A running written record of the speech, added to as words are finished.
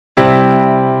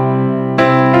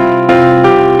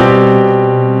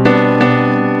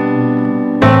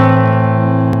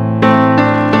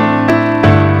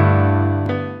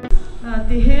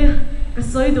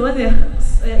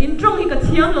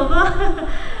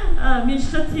mi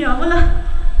shathia wala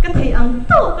ka thei ang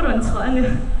to karon chuan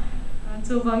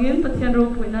chu wangin Pathian ro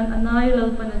puinan anai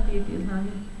Lalpa na ti han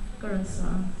karon sa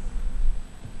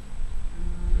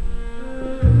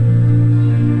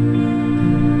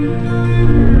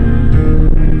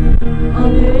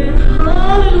Amen.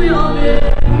 Hallelujah.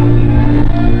 Amen.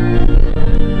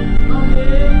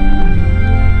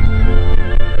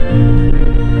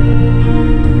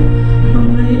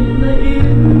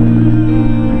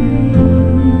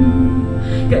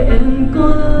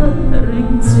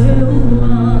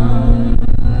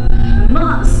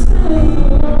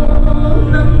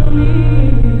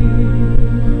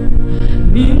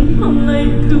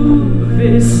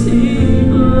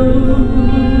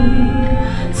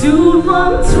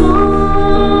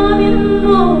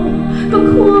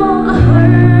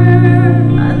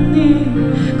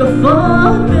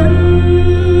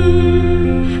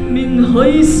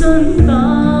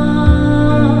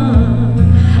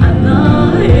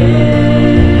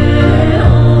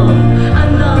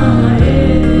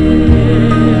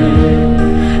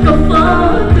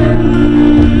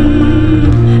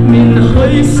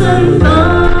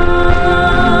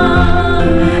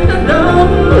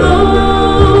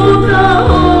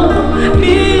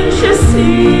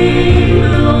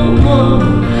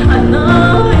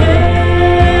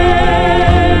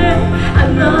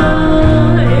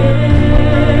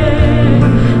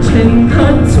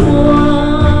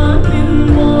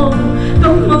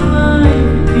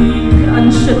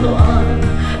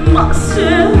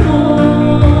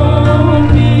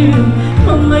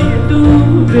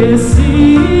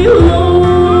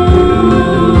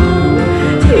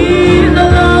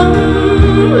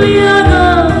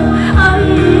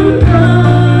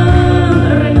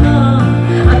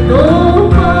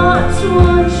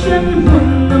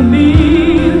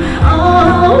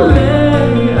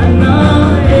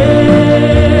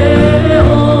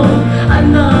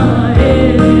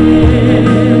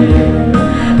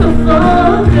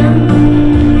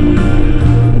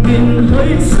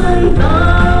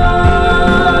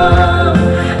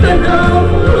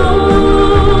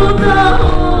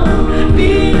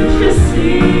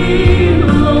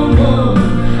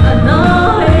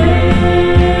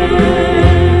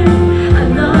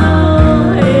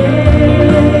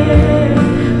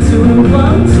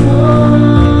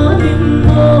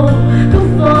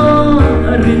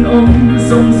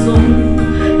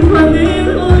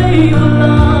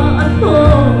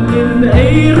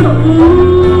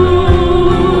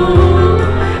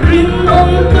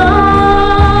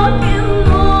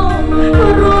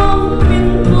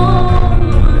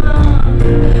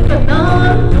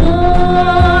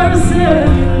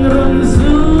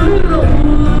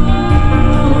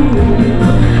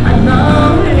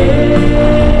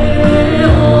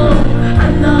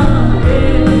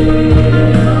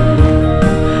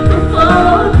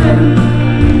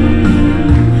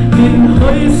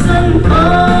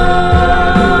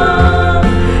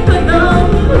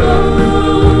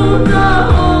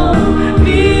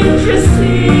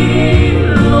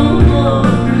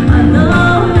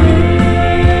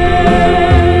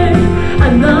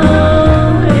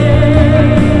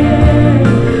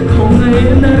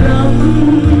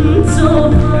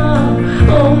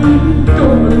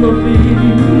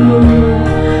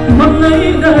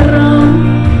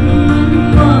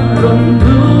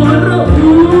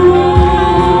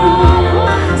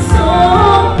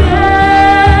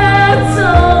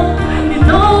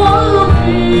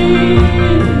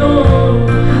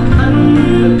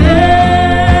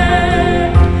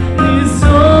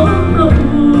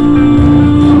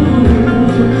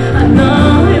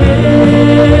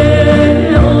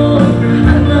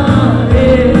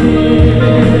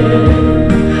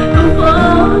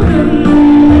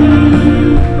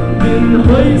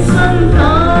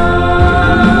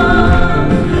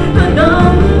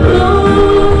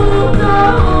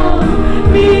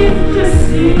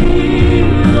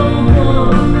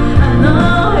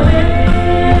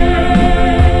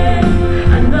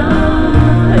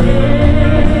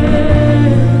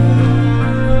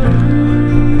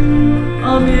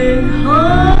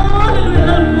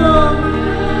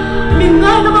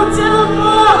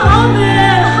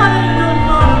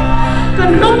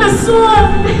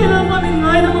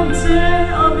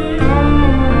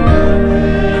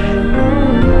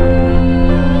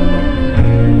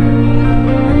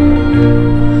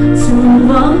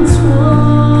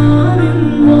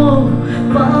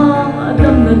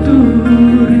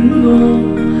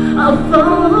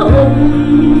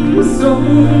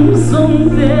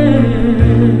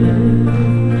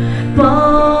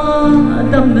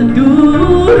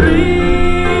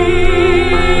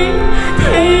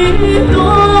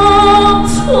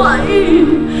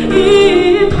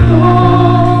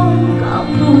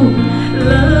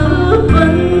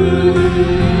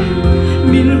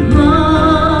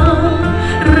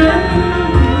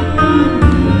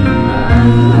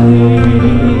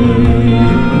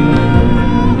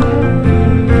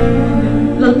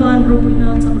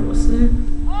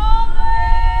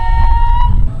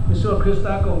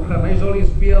 kan aizol is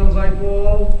bial zai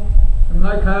pol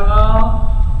ngai khanga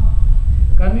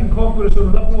kan in khom pul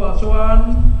sun lapua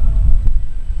chuan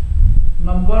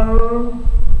number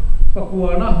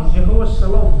pakuana Jehovah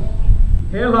Shalom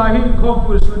hela hin khom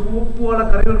pul sun pula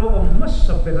karil ro om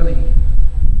massa pedani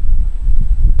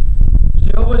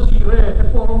Jehovah Jireh te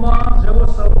poma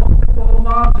Jehovah Shalom te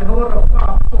poma Jehovah Rapha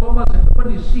te poma Jehovah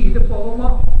Nisi te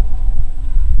poma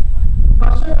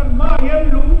masakan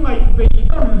mayan lungnih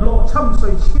beikan lo cham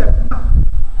soi chiat na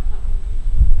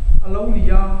alo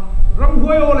nia ram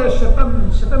huai ole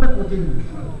setan akutin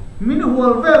min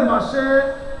hual vel mase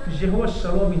Jehovah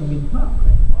Shalom in min na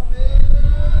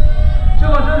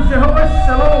Jehovah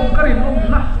Shalom karin om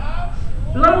na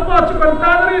Lalpa chukan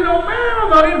tanri no me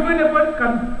marin fene pan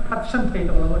kan patsan thei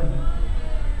to lo ni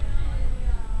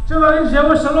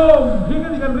Jehovah Shalom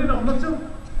hingan kan rin om na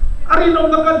chu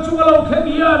arinom na kan chungah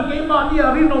hian kay mani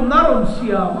arinom naron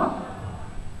siyama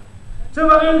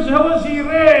Jehovah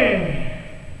Jireh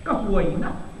kahuay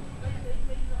na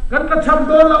kan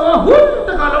kachamdon lawa hun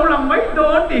takalaw lang may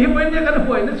doon di himay niya kan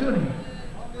huway na siya ni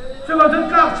Jehovah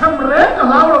kakchamre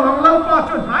kalaw lang lalpa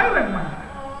chun hay rin man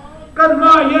kan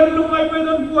mayan lungay may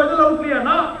doon buhay na lang kliya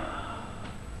na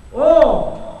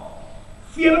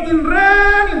fiyatin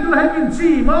rin ito na himin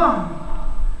sima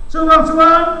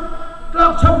Jehovah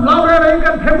Tlûk cham lau ra đây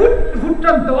kan phebut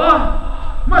hutan toa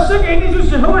masuk ini ju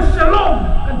Jehovah Shalom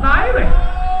kan nai re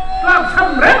tlûk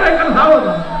cham re re kan lau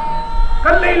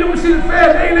kan leilung silfe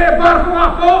leile bar ko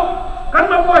ako kan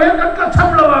mabohe kan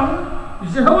cham lawang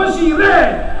Jehovah Jireh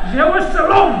Jehovah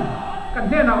Shalom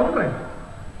kan he na re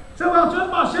sewang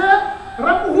chun ma se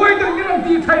ram huai kan ni ram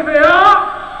ti thai ve a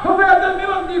khobe dan ni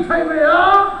ram ti thai ve a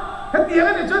heti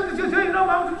kan ni chun chun no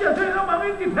mang chu chun no mang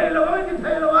ti thai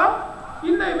lawang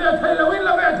in này về thầy là in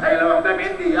là về thầy là bằng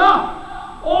tên gì á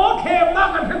kèm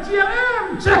na cần phải chiang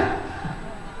em chứ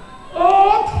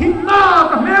thima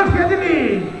cả mẹ kia thế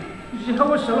này chỉ không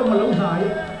có solo mà lâu dài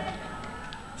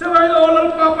cho vậy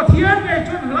Lalpa Pathian này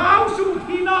chuyện lão sư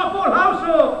thina po lão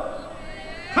sư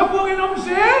thắp buông in ông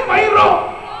sẽ bay rồi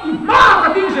mà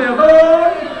cái tiếng sẽ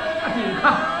hơn cái gì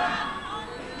khác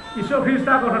Isu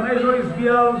Krista có thằng ấy rồi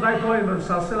Israel giải thôi rồi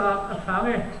sao sẽ là cái tháng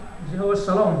ấy Jehovah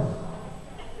Shalom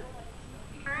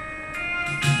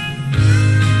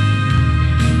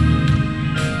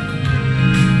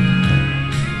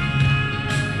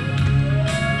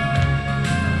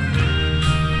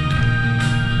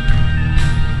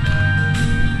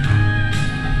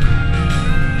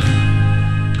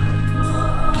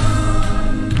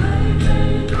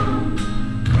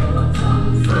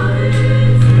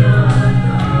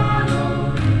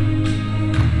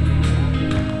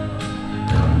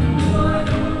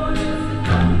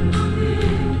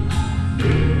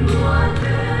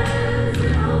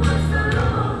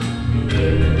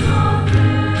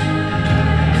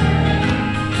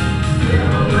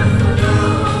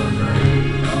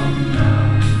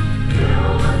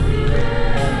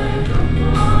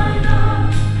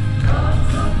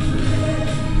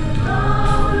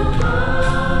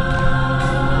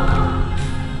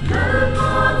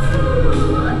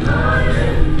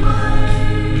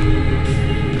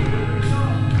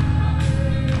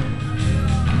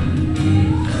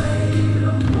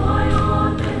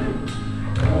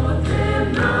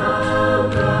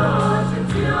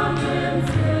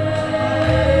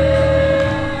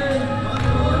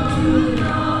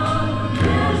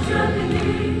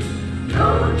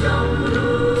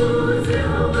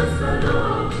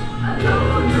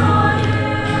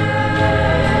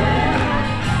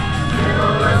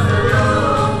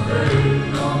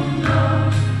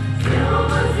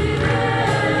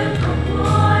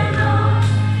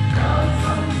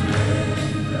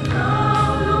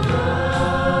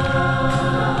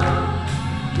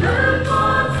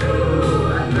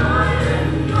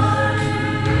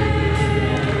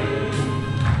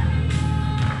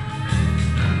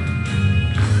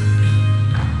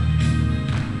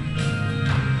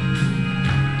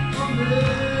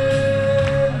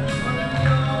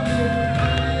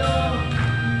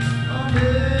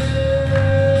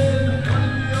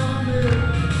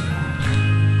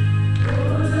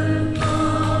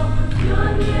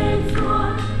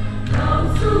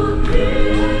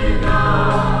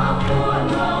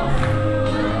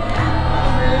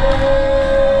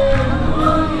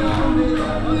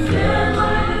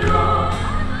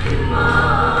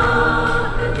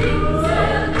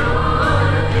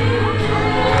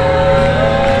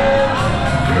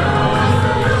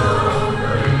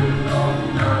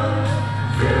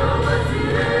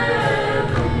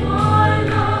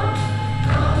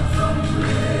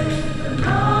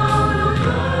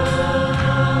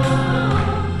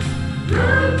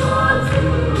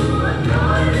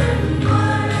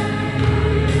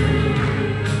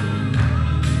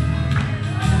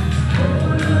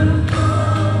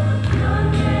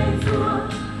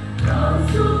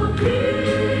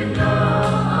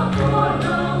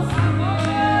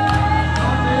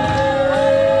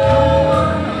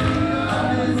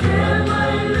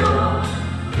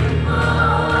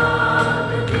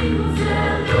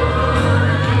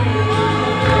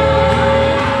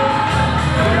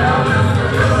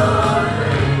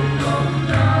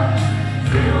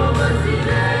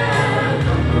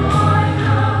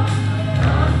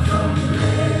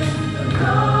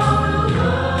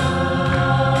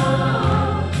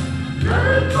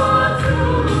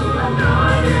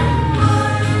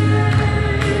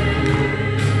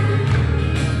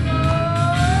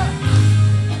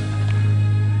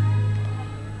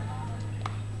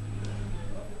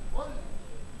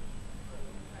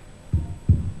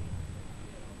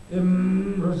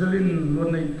Rosalind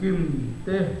luôn này kim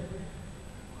te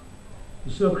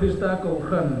Isua Christa cầu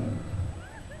khẩn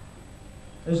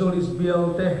Ezolis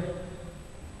biel te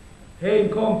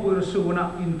Hein kom pur suna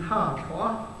in tha thwa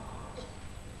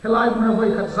Helai huna vai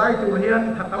khat zai tur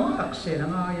hian thatam tak se na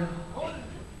nga ya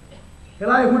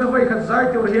Helai huna vai khat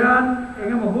zai tur hian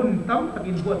engam hun tam tak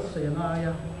in buat se nga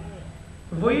ya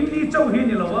Voi ni chau hi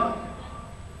ni lawa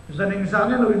Zaning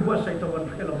zange lo in buat sai to kan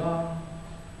khelawa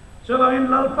So angin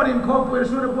lalpa in kom pur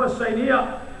suna buat sai ni ya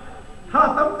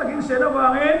Hatam tak in se na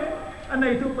wangin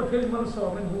anay tu Pathian mal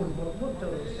so men hun buat mot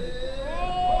chau se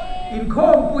In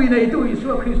kom pui nei tu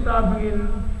Isua Christa mangin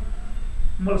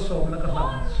mal so na ka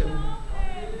han se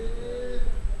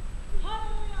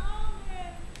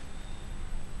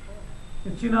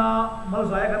China mal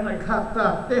zai kan ngai khak ta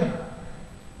te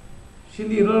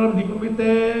Sindi ram di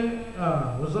kumite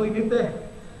uzali ni te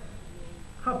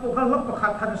Khapo khan lap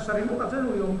pakhat han sari mo ka chen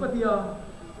lu yom ka dia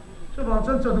So bang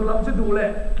chen chen lam che du le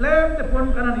klem te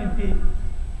pon kanan inti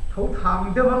thau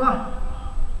thang de wanga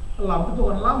làm cái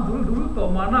tuần làm đủ tổ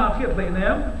mà na khiết vậy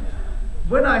ném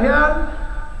với này hiền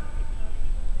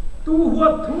tu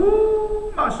huat thu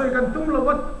mà soiกันtum là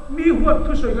vật mi huat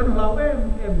thu soiกันlao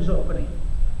em rõ cái này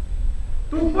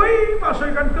tu bơi mà soi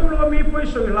กันtum là mi bơi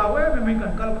soi lao mình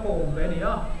cần cal khom vậy này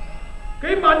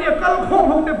cái mà này cal khom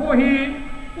không để pawhin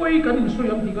bơi cần soi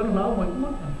am thì cần lao mọi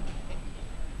mất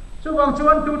so bang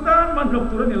chuan tu tan man lộc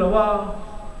tu ni lawa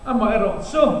ama erawh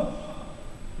so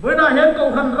với này hiện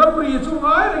cầu khẩn râm rì chung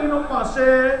ái là nó mà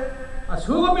sẽ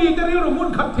xuống mi tới rồi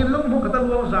muốn khắc thiên long muốn khát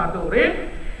luông giả tổ đến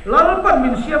Lalpa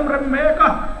mình xem râm mẹ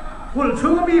cả phul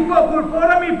xuống mi po phul po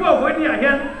là mi po với nhà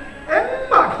hiện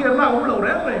êmna kia là ông lâu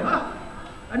đấy rồi ha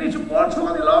anh ấy chụp po xuống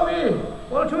thì lo mi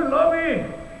po xuống lo mi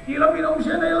thì là mi ông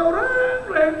sẽ này lâu đấy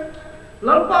rồi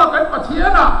Lalpa cái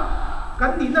Pathian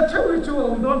cái gì nó chơi với chú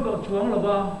ông đón tổ chuông là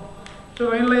bao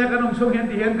cho anh lấy cái ông xuống hiện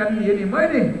thì hiện cái gì thì mới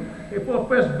đi cái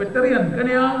Presbyterian cái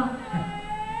này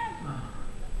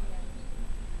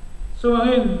so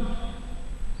angin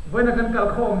với là căn cal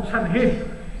khom chan he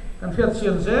căn phiat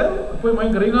xiên zel với mấy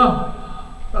cái ringa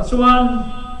ta xuan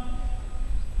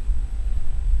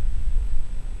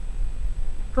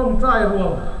trong trai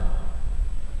ruộng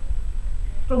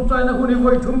trong trai nó huni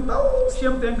voi thum tao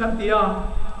xiêm tiếng căn tia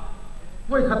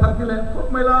voi khát thắt lệ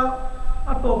phút mấy la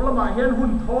atop la mà hiền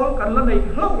hun thol căn la này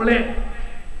lâu lệ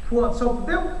phuat sọc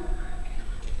tiếp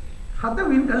hạt tiêu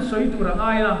in kan soi tu ra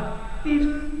ngai la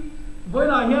tin với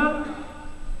là hian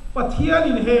Pathian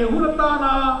in he hulata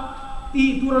na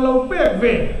ti tu ra lo pek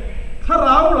ve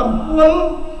tharau lam pual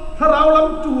tharau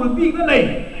lam chul pi na nei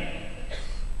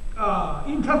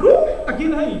in tharu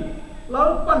takin hai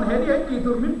lau pan he ni ki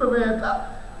tur min pe ve ta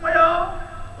maya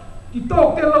ti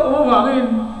tok te lo avângin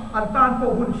an tan po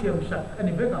hun siam sat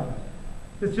ani ve kam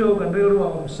te chu kan re ro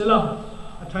om sela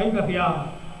a thai ka ria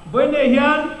với ne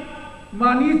hian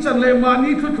mani chan le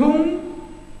mani thu thung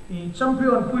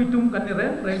champion pui tum kan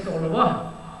re to lawa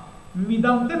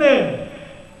midang te ne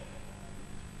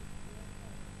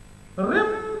rem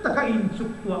taka in chuk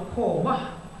tua kho ma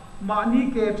mani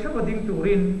ke theva ding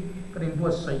turin kan in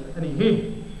buat sai ani hi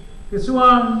ke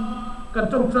suan kan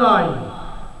trong trai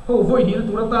ho voi hi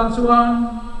tu ra tan suan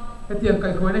he tiang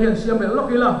kai khoi na hian siam le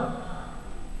lokila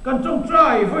kan trong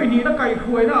trai voi hi na kai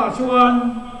khoi na suan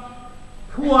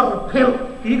phur phel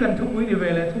tí cần thúc quý đi về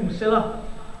lại thùng xe la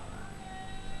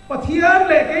Pathian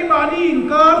lệ cái mà đi in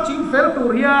car chính phép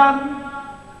tổ hiền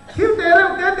khi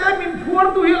tế mình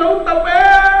phur tu hi lâu tàu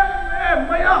em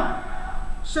mày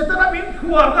sẽ ta mình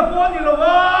phur ta po ni lo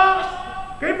wa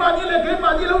cái mà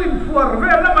đi lâu in phur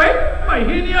về là mày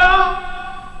hi nia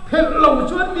phel lâu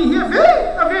chuan đi hi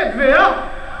về ta về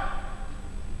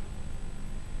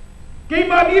cái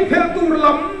mà đi phel tu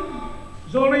lắm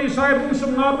rồi này sai bung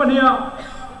sum nga pania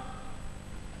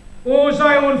o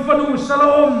Zion fanu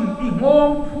salom I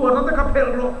ngom phur ta ka phel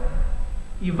ro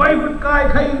I vai hut kai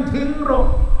khain thing ro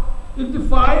in ti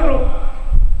fai ro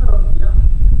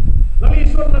lali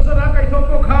son na sana kai thok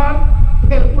ko khan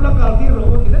phel pula kal ti ro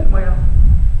ti le maya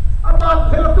aman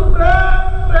phel tu re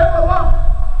wa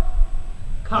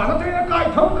kha na te na kai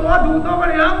thok to du to ma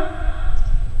ya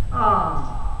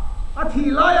a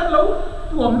thi lai an lo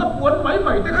tuam na puan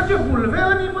mai te ka che bul ve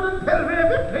ni man phel ve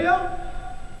ve thaya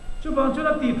chú bang chú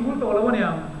na ti thul to la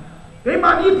wania cái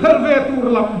mà đi phel ve tur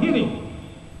lam hi ni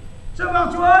chú bang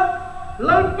chú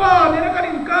Lalpa ni na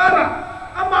kanin kara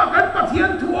ama kan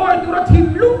Pathian thuoi tu ra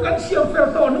thim lu kan siam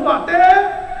fel to nuwa te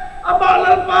ama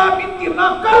Lalpa min kim na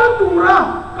kal tu ra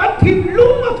kan thim lu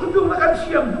ma thu du na kan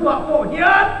siam nuwa po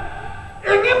hian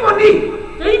engem moni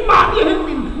cái mà đi hen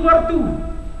min thuar tu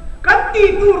kan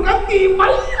ti tur kan ti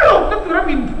mai lo kan tu ra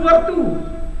min thuar tu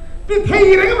cái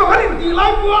thầy đấy mà cái gì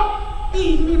lại quá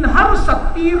thì mình har sát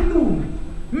tir tu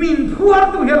mình phur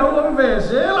tu hello ông về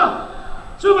sẽ là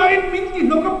cho vậy mình chỉ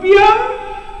nó có biếng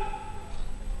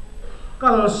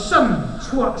kalau san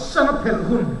chuak san phel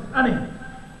hun ani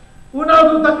unau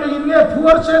tu tak ingin nghe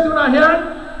phur sẽ tu na hian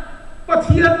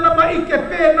Pathian lama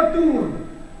ikepe na tu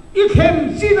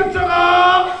ikhem si na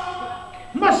changa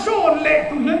mason le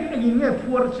tu hian ingin nghe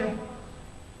phur sẽ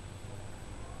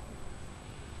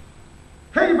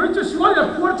hey bây giờ sual ya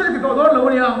phur sẽ thì có đó lâu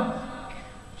nha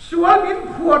sual min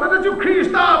phur đó chu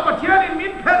Krista Pathian in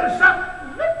min phel sak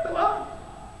vet tu a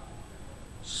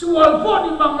sual po ni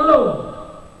mang lo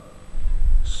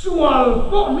sual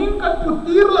po min kan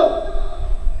putir lo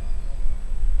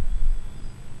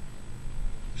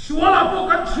sual po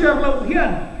kan chiar lo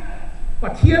hian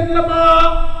Pathian lama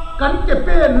kan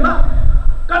kepen na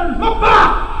kan mapa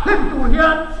hen tu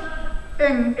hian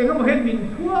eng mo hen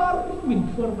min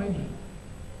phur mai ni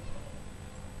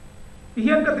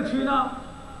hian ka tichina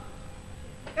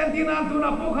entinan tu na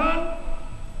po khan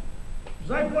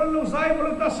zai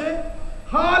pol ta se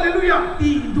hallelujah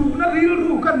ti du na ril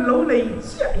ru kan lo nei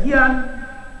sia hian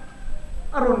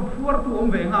aron phur tu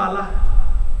om ve nga la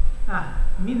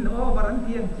min o varan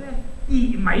tiang che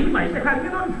i mai te khan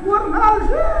min on phur ngal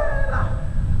se la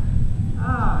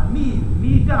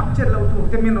mi dak che lo tu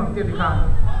te min on te khan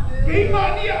ke ma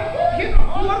ni a ko hin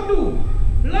phur tu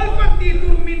Lalpa ti tu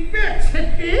min pe che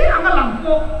angalang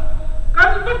ko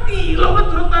kan pati lo na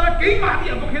tu ta ke ma ni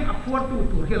a ko hin a phur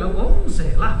tu he lo om se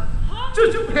la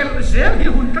chu phel se hi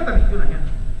hun ka ta ni tu na hian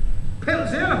phel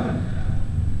se la hun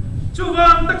chu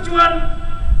wang tak chuan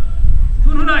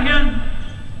tu na hian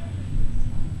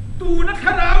tu na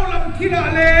kharau lam thila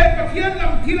le Pathian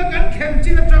lam thila kan khem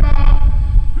chin na chama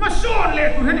ma son le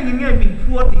tu hen nge min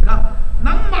phur ti kha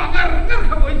nang ma ngar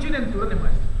kha bo incident tu ne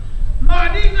mai ma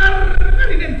ni ngar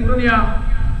ni den tu nia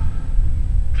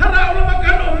kharau lam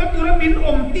kan om na tu min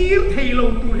om tir thei lo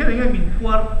tu hen nge min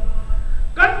phur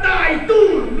kan dai tu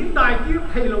min dai tir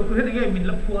thei lo tu hen nge min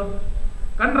la phur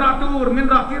kan ra tur min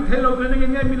ra tir thei lo tu hen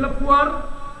nge min la phur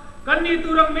kan ni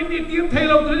tu rang min ni tir thei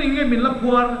lo tu hen nge min la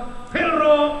phur phel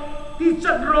ro ti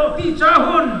chat ro ti cha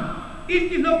hun in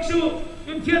ti nok su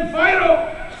in thian phai ro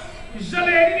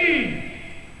zale ni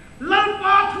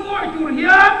Lalpa thuai tur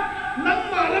hian nang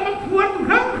ma la ma phuan tu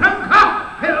rang kha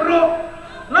phel ro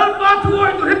Lalpa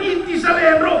thuai tur hian in ti zale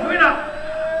ro hoina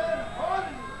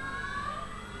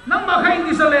nang ma khai in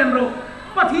ti zale ro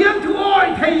Pathian thuai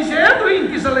thei se tu in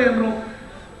ti zale ro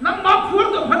nang ma phuan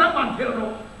tu phana man phel ro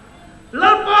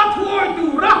Lalpa thuai tu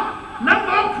ra nang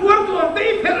ma phuan tu am te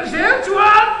phel se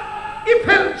chuan i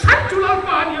phel chat chu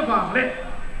Lalpa ni wang le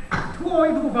thuai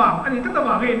tu wang ani ka ta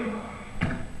wangin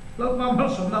Lalpa mal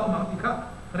som na ma ti kha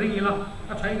ringi la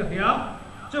a thai ka tia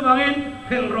chu wangin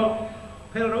phel ro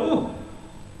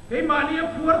ke ma ni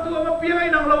phuar tu ma piai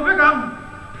nang lo ve kam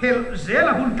phel ze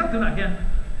la hun kat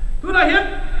tu na hian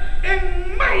eng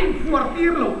mai phuar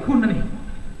tir lo hun ani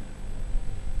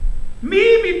mi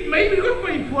mit mai mi got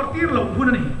mai phuar tir lo hun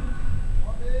ani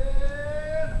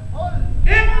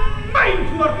eng mai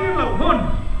phuar tir lo hun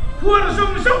phuar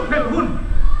sum phel hun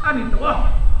ani to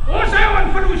o sai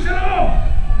wan fanu sero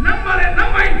nang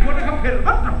mai phuar ka phel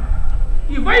vat no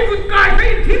i vai vut kai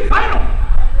kai thil phai no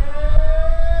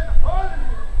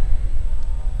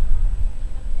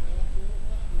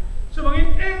sebangin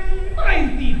eng mai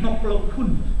ti nok lo hun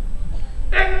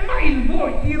eng mai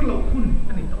boy tir lo hun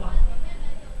ani to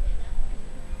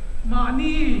ma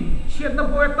ni chiat na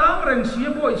boy tang reng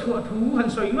sia boy chua thu han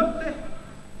soi ngot te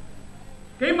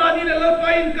ke ma ni la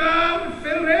pain kam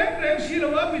fel reng si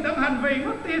lo wa bidang han vei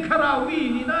ngot te kharawi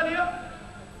ni na nia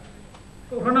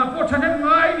ko hana po than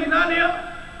ngai ni na nia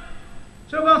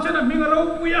sebang chen mi ngaro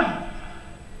puya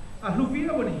a lupi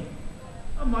na boni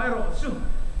a mai ro su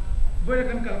boy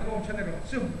kan kal ko chen ro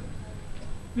su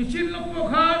mi chin lo po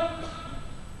khan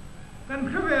kan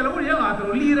khave lo ya nga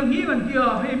to li rang hi kan kia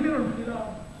he mi ro ki lo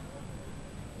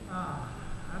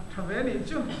thave ni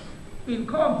chu in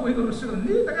khom pui ko su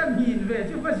ni ta kan hin ve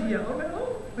chu ba ji o me o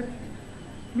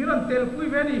mi ron tel pui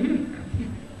ve ni hi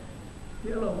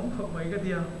ya lo mong khom mai ka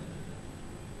dia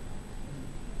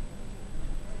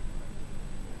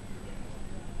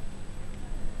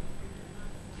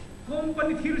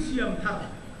company thil siam thar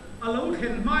alo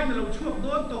khen mai na lo chuak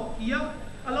don tok kia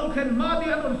alo khen ma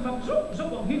di an fak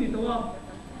zup ong hi ni to wa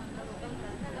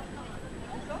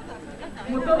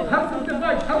motor thar tu te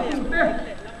bai thar tu te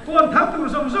phone thar tu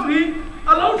som hi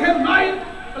alo khen mai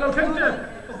alo khen che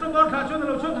October tha chun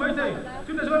lo chuak mai thei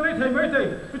chun na chuan mai thei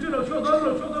chu lo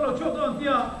chuak don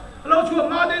tia alo chuak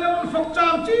ma de lo fak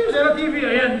cham chi se la tv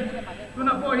hian tu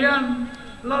na po hian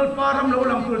Lalpa ram lo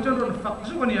lam pul chun ron fak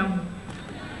zu aniam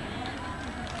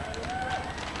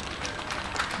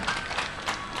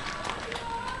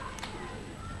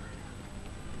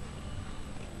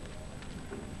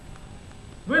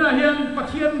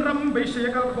chum be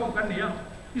se kal khom kan nia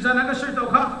izana ka soi to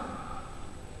kha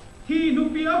thi nu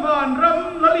pi avan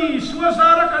ram lali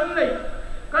suasara kan nei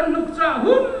kan nuk cha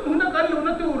hun kan lu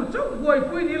na tur chu goi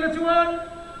pui ni la chuan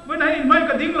bên này mai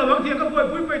cả tiếng là bác thiên các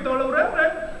buổi pe to lâu đấy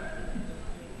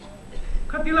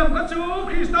khatilam ka chu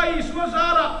Krista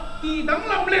Iswasara ti dang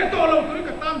lam le to lâu tôi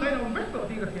cả tam thay nào biết to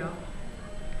ti cả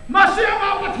mà xem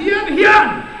vào Pathian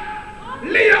hian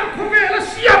lia không về là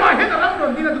xem mà hết làm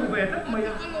rồi đi là đủ về tất mày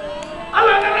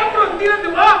ala là làm rồi đi là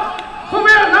đủ à không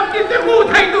về làm gì thế ngu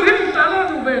thầy tôi hết ta là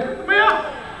đủ về tất mày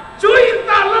chui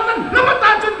ta là nó mà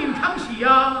ta cho tìm thăng sĩ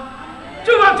à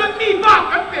chứ mà cho đi vào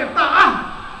cái bể ta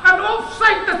kan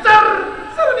offside tecar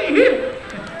sini hit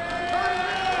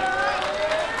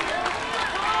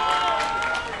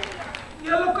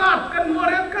ya lokat kan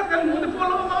moret kan mu de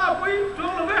polo ma apoi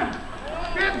jong lo be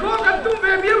ke go kan tum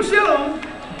be biu sielo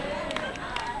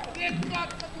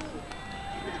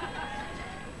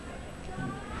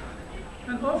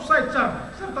kan offside char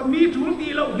sa mi chul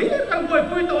ti lo hi kan boi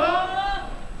pui to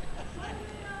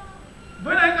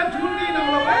bên này kan chul ti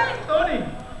nang lo be to ni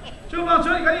chú bao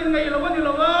chơi cái ngày là vấn đề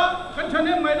là vợ cái chân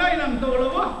em mấy đây làm tổ là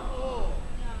vợ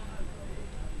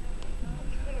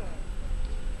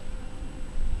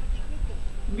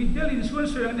mình đi lên xuống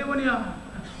sườn đấy vợ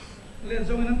lên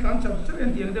xong nó cắn chặt rất là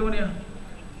tiếng đấy vợ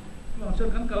bao chơi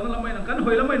cắn cờ nó làm mấy nàng cắn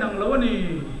hồi làm mấy nàng là vợ này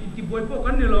thì bồi bổ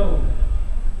cắn nhiều lâu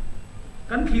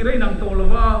cắn khí đây nàng tổ là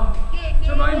vợ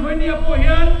cho nó anh với nia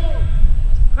pawhin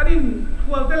cái đi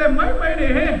thuở cái làm mấy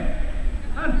này he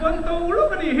anh quân tàu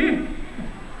lúc cái gì he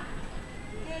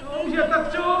ông giờ tắt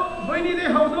chú với đi để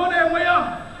hậu đó em mày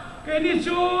à cái đi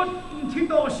chú thì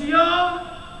tổ xí à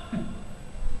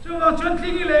chú vào chuyện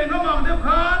thì cái này nó mang theo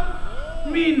khán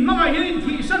mình mang ai in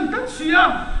thị sân tắt xí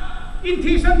à in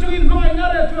thị sân chú in mang ai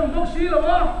nghe là chú bốc xí rồi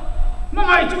á mang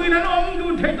ai chú in anh ông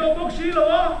đun thấy tổ bốc xí rồi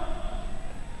á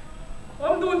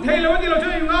ông đun thấy rồi thì là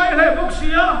chú in ngay là bốc xí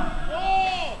à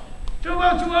chú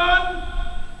vào chuan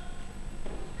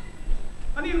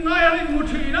anh in ngay anh in một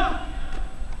thị đó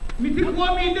mình thích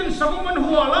qua mình đến sống mình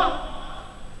hùa là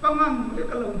băng ngang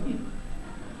cái lồng gì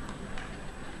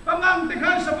băng ngang thì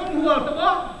khai sống hùa tao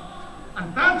á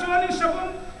anh ta cho anh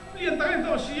sống liền tay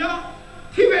to xía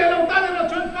thì về lâu ta là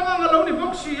chuyện băng ngang lâu thì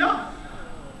bốc xía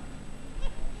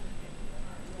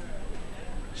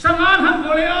sang an hắn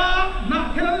gọi là nạp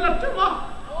thế là lập chứ mà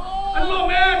anh lo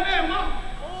em mà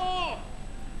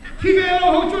thì về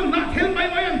lâu hậu chuyện nạp thế mấy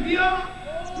anh tia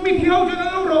mình thì hậu chuyện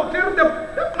lâu rồi thế đập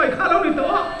đập mày khá lâu đi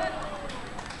tao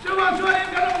chú vào chú anh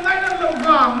cái lồng này nó lồng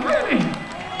vàng đấy này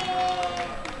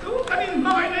chú cái nhìn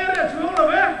mang ai này rồi chú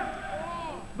rồi vậy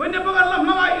bây giờ bác anh làm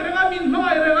mang ai rồi mình mang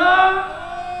ai rồi à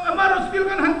mà rồi still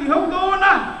kan hanti hậu đó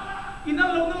na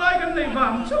inan lồng nó lại cái này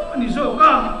vàng chú anh đi số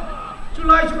cả chú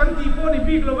lại chú kan tipo đi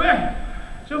big rồi vậy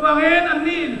chú vàng hen anh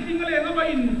đi khi cái này nó mà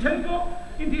in chân phố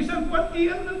in thì sang quát tí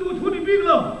anh đu thú đi big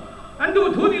rồi anh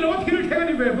đu thú đi rồi thil thế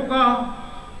này về bốc à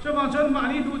cho bằng chân mà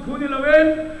đi đu thú đi rồi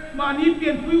vậy mà đi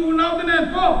biển pui u nào thế này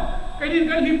po cái đi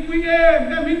cái hiệp pui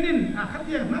em cái mình đi à khát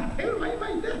tiền nát thế mấy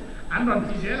thế anh còn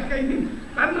gì thế cái đi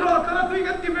anh lo cái tôi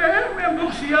cái gì về em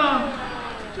bốc xì à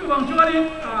chứ bằng cho đi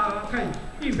à cái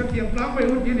gì cái tiền lắm về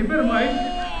một tiền thì biết mấy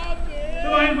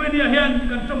cho anh với nhà hiền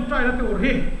cần trông trai là tuổi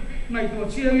hi ngày tuổi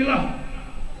chiêng như là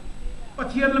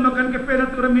Pathian là mà cần cái pe là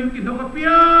tuổi mình kín nó có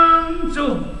piang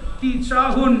chu ti cha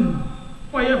hun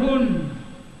pai hun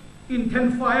in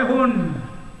ten fire hun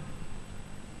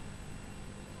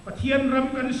Pathian ram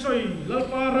kan soi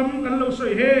Lalpa ram kan lo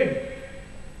soi he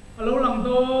alo lang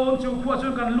do chu khua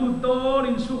chu kan lu to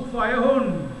in su fire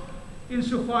hun in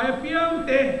su fire piang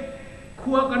te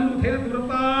khua kan lu the tu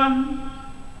tan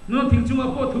nó thỉnh chung ở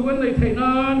phố thu vấn này thầy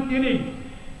nan thế này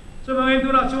cho bằng em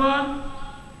tôi là chuan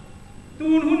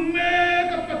tuôn hun mê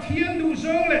các Pathian đủ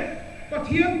song lệ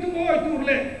Pathian tu oi tu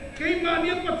lệ cái mà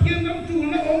niệm Pathian ngắm chủ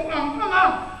nó ôm ẩm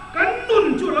mà cắn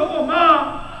nôn chủ lâu ôm mà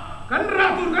cắn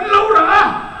ra tu cắn lâu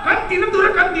ra cắn tin nó tu ra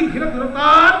cắn tin khi nó tu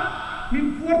tan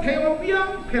mình phua thầy ở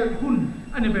piang phèn hun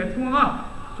anh ấy về thua à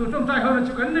chủ trong trai hơn là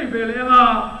chủ cắn này về lệ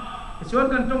à chuan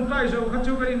cần trong trai rồi các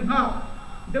chú cái in ha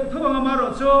đều thua mà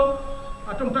rồi số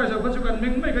trong trai rồi các chú cần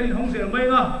mình mấy cái hông dẻo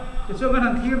mấy ngà thì cho ngân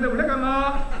hàng thiêng đều lấy cả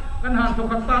ngà ngân hàng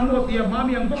thuộc khăn tam mua tiền má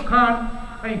miệng bốc khan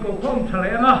anh cổ không trả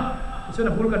lại ngà cho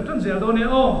nên buồn cần chân dẻo đâu nè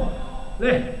ô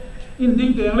đây in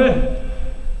đinh tiền lên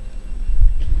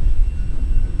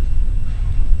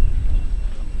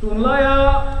tuần lai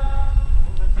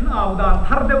anh ảo đàn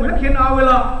thar đều hết khiến ảo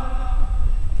là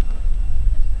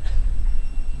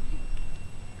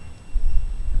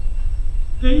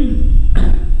cái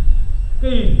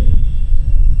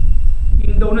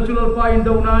Indo na chulal pa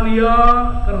Indo na niya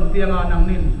karang tiang anang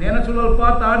nin. Nena chulal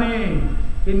pa tani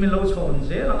in min lo chon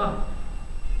se langa.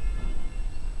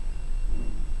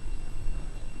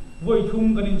 voi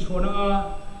thum kan in chhona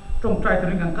trong trai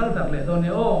tring kan kal dak le don ne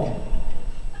o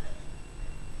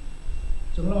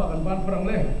chunglah kan ban parang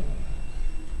le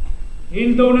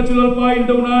in dâwn chu Lalpa in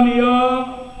dâwn nia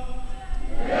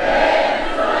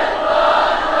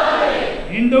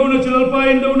in dâwn chu Lalpa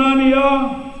in dâwn nia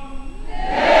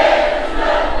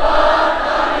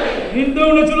in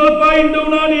dâwn chu Lalpa in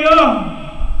dâwn nia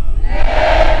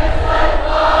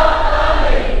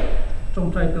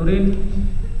trong trai turin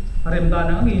rem da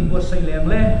nang in buat sai leng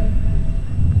le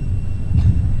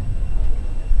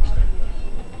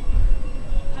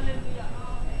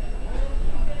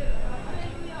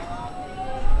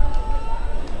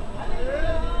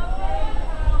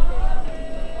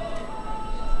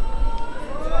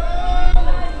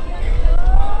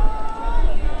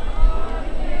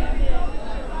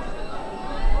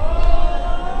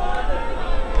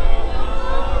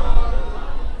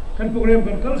kan program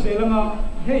kan kal selanga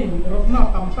hei rokna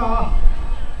tamta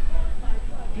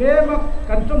lemak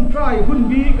kan trong trai hun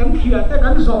bi kan khia te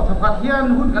kan zo tha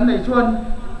Pathian hun kan nei chuan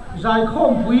zai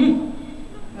khom pui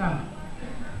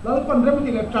lalpan rem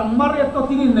ti le tangmar et to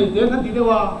tin nei te kan ti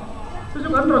dewa chu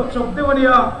kan rot chok dewa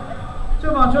nia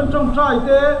chuma chon trong trai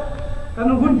te kan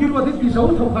hun bi ro ti zo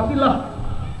tha Patila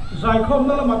zai khom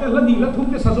na la ma te la ni la thum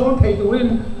te sa zon thei tuin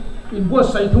in bo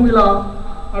sai thungila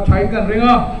a thai kan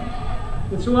renga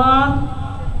chuan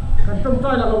kan trong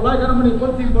trai la lo lai kan mani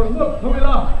kon tin bor ngot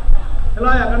thomila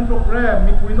helai kan program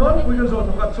mi pui non pui zo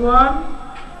to ka chuan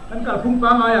kan kal phung pa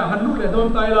nga ya han lu le don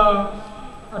tai la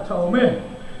a thau me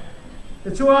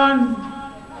chuan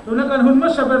tuna kan hun ma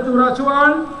saber tura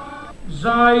chuan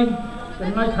zai kan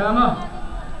ngai thanga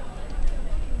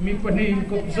mi pani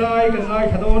kop zai kan ngai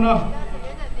thadona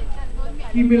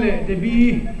kimile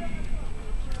debi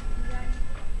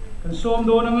kan som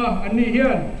do na nga ani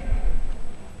hian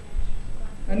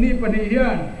ani pani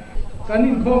hian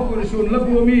kanin khom kur sun la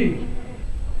bumi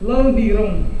lungnih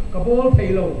rong kabol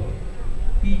thailo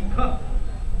ti kha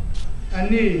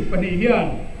ani pani hian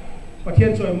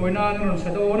Pathian choi moina ron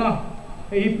sadona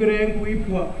ei pireng pui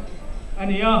phua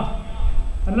ania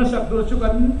anna sak dur chu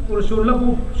kan kur sun la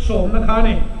bu som na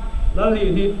khani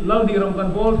lungnih rong kan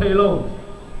bol thailo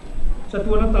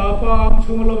chatuana ta pa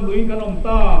chungalom lui kan om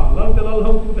ta lal te lal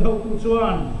ho tu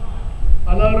chuan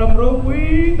alaram ro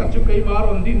pui tak chu kai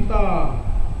maron din ta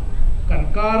kan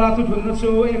kara thu thun na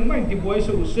chu eng mai ti boy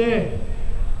su se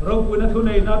ro pui na thu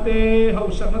nei na te hau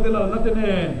sak na te lal na te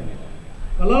ne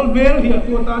kalal mel hi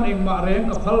tu tan eng ma reng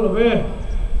ka phal lo ve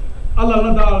alal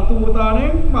na dal tu tan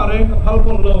eng ma reng ka phal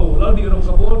pon lo lal di ro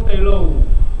ka bol te lo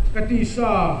ka ti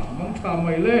sa mang tha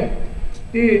mai le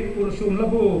ti ur sum la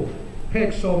bu phek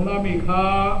som na Mika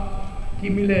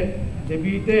kimile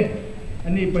debite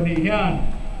ani pani hian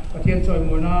Pathian choi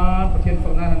moina Pathian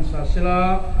phangna han sa sila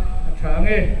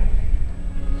athange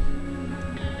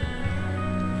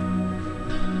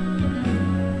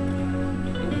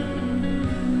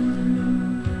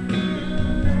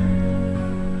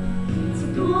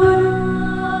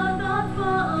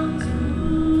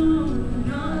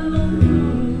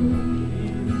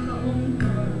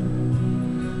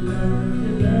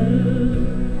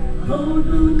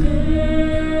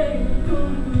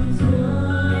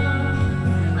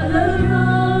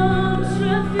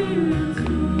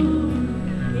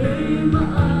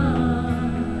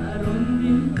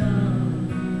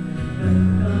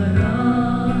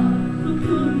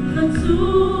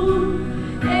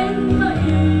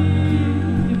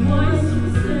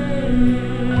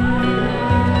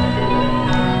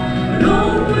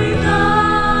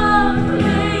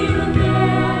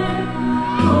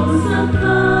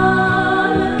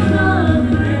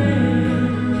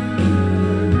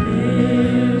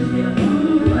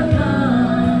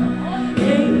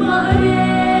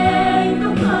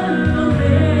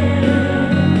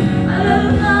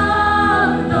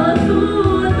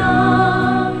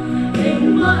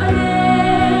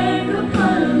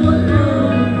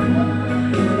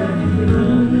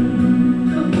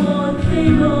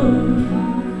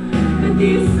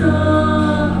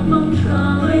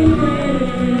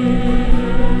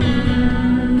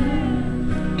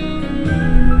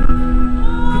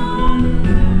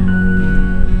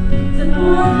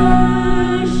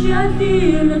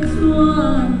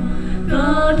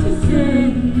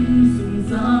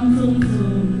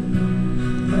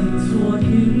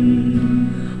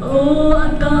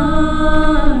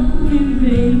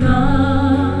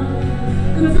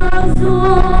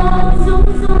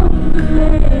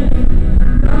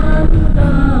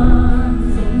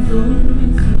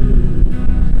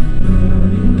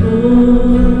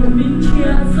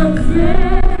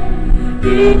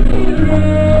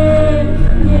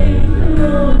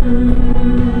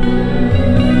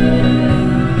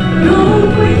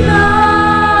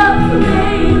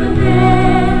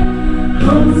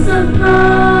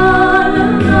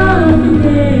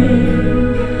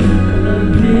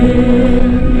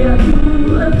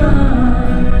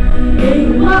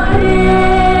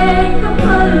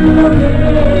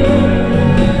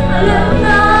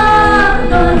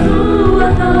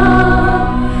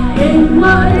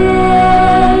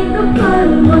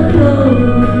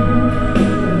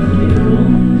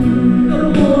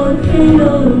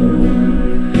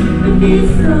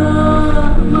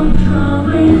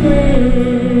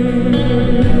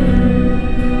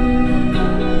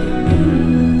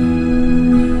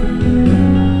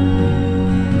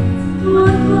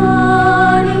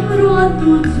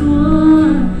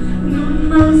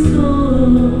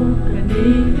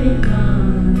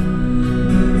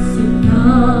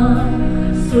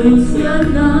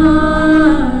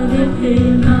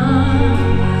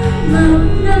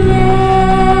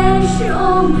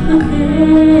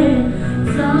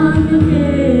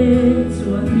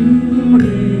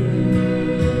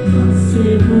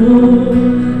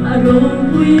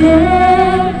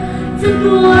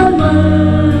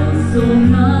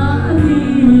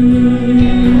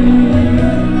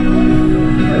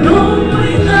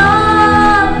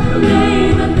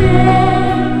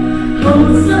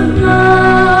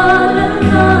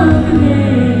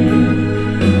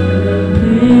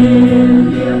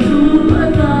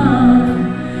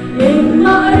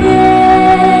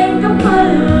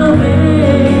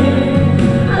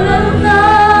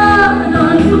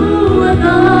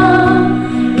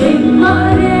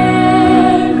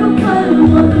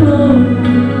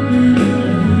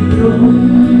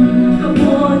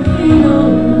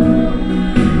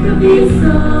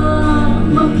sa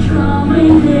magkamay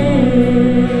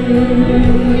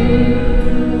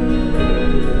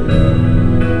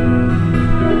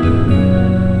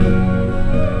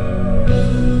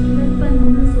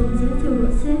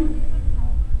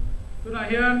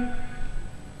hian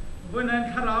với nên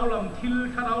khá ráo làm thil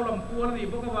khá ráo làm cuốn thì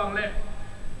bốc vàng lệ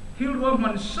thil ruộng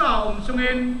mình sao sung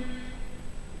in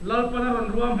Lalpa na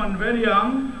ron ruộng mình về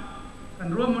yang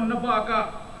kan ruộng mình napa cả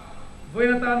với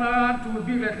na ta na ṭhut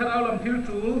bi về khá ráo làm thil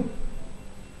ṭhut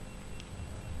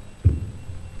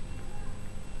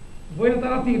với na ta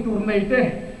na ti tur này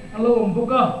te alo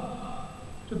boka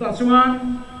chúng ta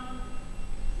chuan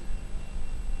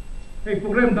cái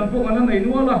program đăng bộ anh này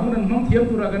nuôi là hôm nay mang thiệp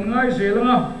tura gần ngay dễ lắm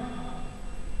à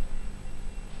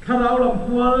khá ráo làm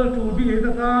cuốn ṭhut bi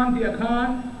hết tan tiệt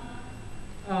khan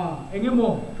anh em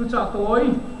mồ thu trả tối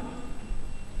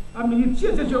mình chia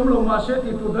cho ông lồng mà sẽ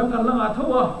thì tụi đang ăn lăng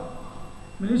thua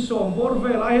mình sống bor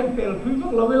về lại hết bèl quý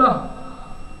mức lâu là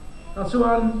ta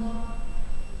xuân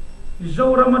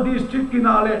Chhunzawmna district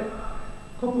kinale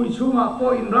có bụi chungah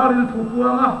pawhin ra đến thủ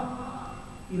quang à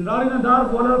in ra đến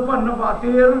dar vô Lalpa na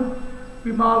batir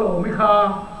pimalo Mika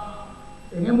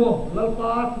anh em mồ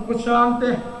Lalpa thu có sang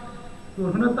te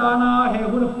tụi nó ta na hè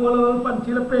hôn pua Lalpa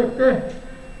chỉ là pek te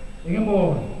anh em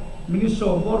mồ mình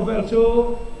sống bor về cho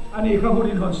anh ấy không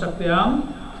đi hòn sạch tiếng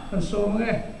thần sống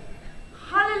nghe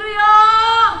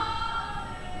Hallelujah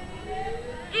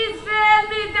Israel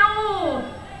bị tiêu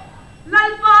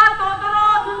Lalpa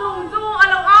totoro thunung chu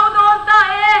alo ao don ta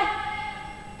e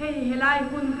hey helai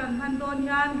hun kan han don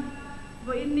hian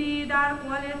vo inni dar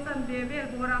kwale san de ver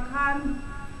bora khan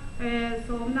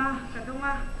somna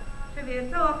katonga se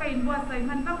ve so ka in bua sai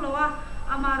man pak lowa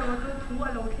amaro chu thu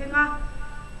alo thenga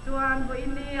chuan vo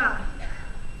inni a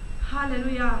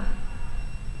Hallelujah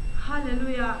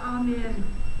Hallelujah Amen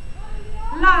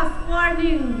Last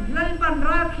warning Lalpan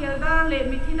ra khel dar le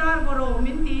mithidar boro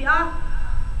minti a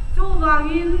chu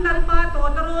wangin Lalpa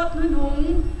totoro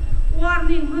thunung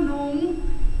warning hunung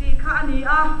ti kha ani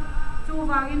a chu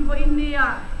wangin vo india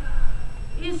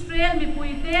Israel mi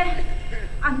puite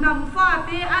anam fa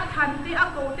te a than te a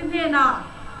ko te hena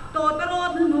totoro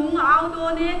thunung au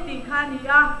do ne ti kha ni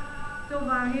a chu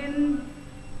wangin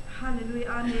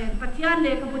Hallelujah Amen Pathian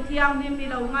le ka buthiang nim ni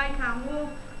lo ngai khangu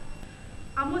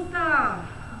amusa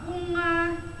bunga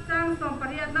sang som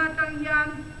pariat na tang hian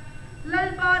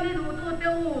Lalpa ni ru tu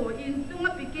teu in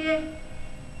chunga pike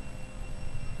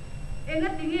enga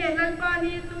tinge Lalpa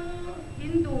ni tu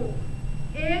hindu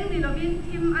eng ni lovin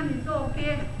thim ani so ke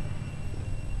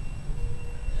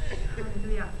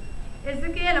Hallelujah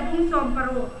Ezekiel abung som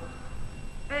paro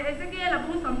Ezekiel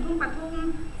abung som thum pathum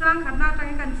sang khatna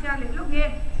tang kan sia le lok nge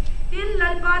tin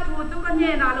Lalpa thu tu kan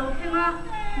ne na lo thenga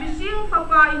mishing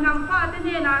papa inam pa te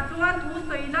ne na chuan thu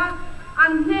soina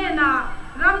an ne na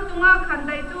ram tunga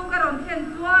khandai chu karon then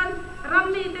chuan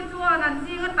rammi te chuan an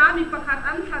jinga ta mi pakhat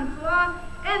an than chua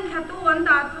en thatu an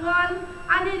da chuan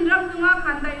anin ram tunga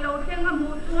khandai lo theng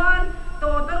amu chuan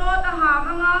to toro ta ha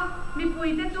manga mi pui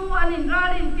te chu anin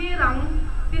rarin ti rang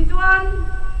ti chuan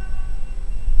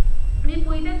mi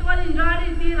pui te chuan in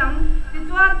rarin ti rang ti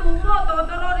chuan tu po to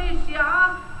toro ri sia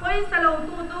poi salo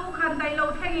tu khandai lo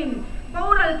thengin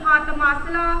boral phatama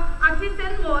sala athi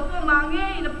sen mo to mange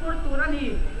in pur turani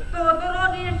to toro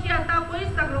ri sia ta poi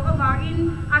saklo ka wangin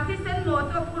athi sen mo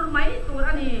to pur mai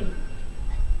turani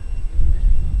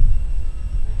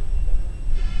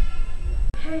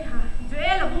hey ha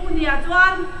joel bung nia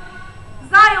chuan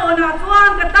Zion a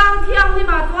chuan ka tang thiang ni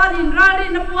ma chuan in rali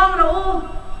na puang ro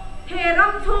he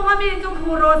ram chung ami chu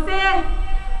khuro se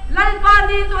Lalpa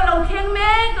ni chu lo theng me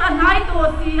ka nai to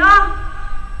sia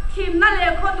thim na le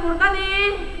kho tur ta ni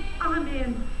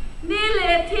amen ni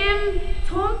le thim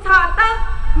chum tha ta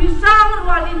mi sang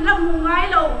rwal in la mu ngai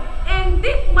lo eng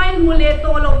tik mai mu le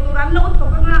to lo turan lo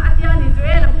thok nga atia ni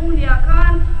joel bung nia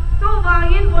khan tu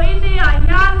wangin bo india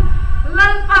hian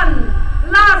Lalpan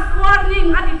last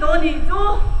warning ati to ni chu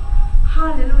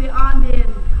Hallelujah Amen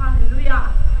Hallelujah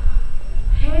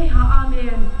hey ha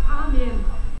Amen Amen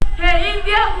hey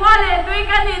India wale tui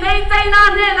kan ni nei China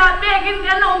ne na pekin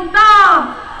kan long ta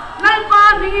Lalpa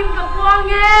mingin ka puang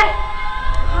nge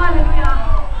Hallelujah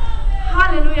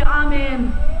Hallelujah Amen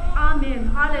Amen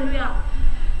Hallelujah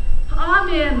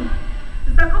Amen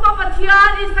Zakapa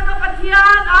Pathian Isaka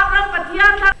Pathian Abraham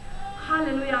Pathian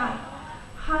Hallelujah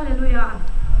Hallelujah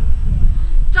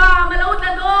cha malo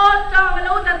ta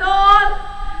don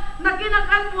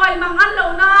nakinakan buai mangan lo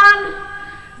nan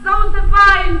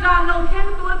Josephine cha lo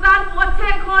theng tur dan po che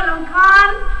khol ang khan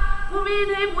kumi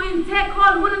nei buin che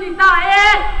khol hun ni ta e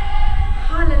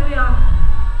Hallelujah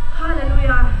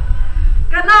Hallelujah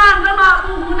kanan rama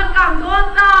bu hun kang don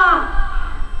ta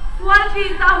tisual ti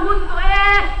ta hun to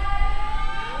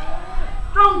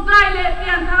CHAWNGTAI le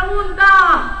pian tha hun ta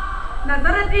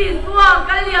nazarati suwa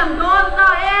kalyam don ta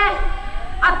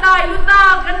atai lu ta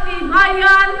kan ti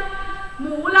hian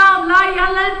mulam lai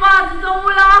hian lalpa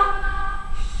zomula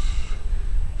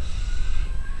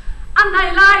anai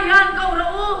lai hian ko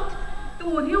ro tu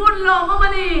ni hun lo ma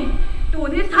mani tu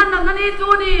ni chhandamna ni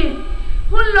chu ni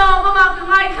hun lo ma ka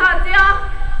ngai kha tia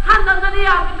chhandamna ni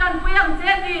a kan puyang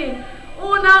che ni u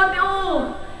nau te u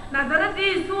nazarati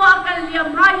suwa kalyam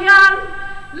hian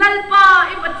lalpa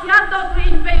I Pathian to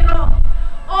twin pero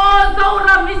o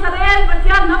zoram Israel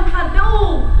Pathian nam khan te u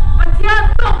Pathian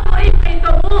to I pe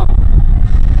to u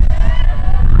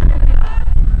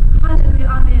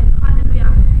hallelujah amen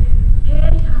hallelujah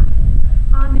hey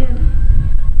amen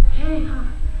hey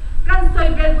kan soi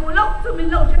bel ku lok chu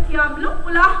min lo thiam lok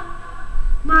pula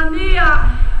mania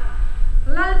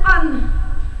lalpan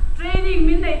training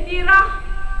min nei tira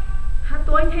ha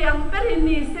toy theyang perin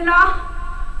ni sela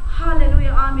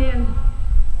hallelujah amen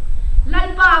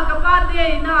lalpa ka pa de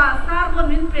na sarbon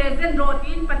min present road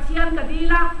in Pathian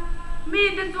kadila mi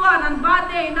de chuan an ba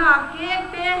de na cake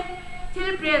te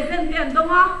thil present ten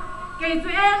donga ke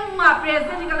chu eng ma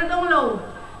present ka la dong lo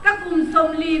ka kum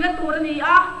som li na tur ni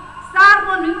a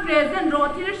sarbon min present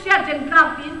road thil share ten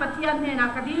club in Pathian ne na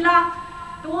kadila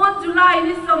tu July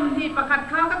ni som ni pakhat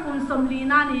kha ka kum som li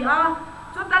na ni a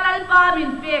chu talalpa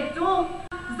min pek chu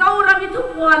zaura mi thu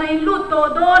puan in lut to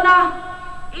dona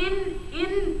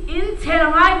in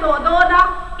cherangai to dona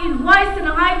in voice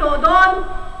nangai to don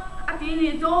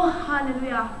atini jo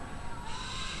hallelujah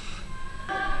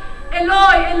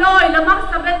Eloi Eloi lamak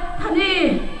sabet thani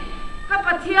ka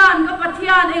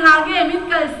Pathian engage min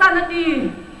kal sanati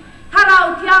tharau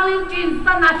thiang in chin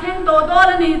sana theng to don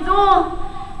ni chu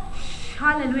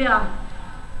hallelujah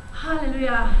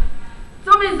hallelujah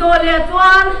chu mi zo le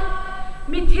chuan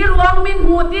mi thiruang min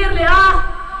hu tir le a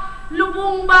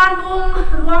lubung ban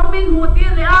ruang min hu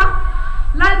tir le a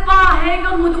lalpa he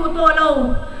ga mu du to lo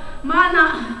mana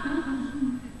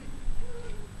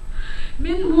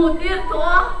min hu tir to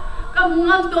ka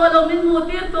mungam to lo min hu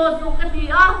tir to su ka ti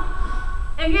a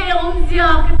enge zia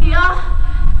ka ti a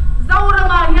zaura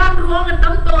ma yan ruang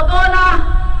tam to do na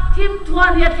thim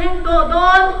thuan ya theng to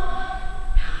don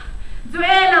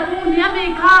Joela bung nia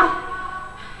Mika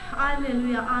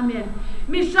hallelujah amen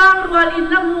mi sang rual in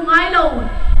lamu ngai lo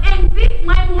eng tik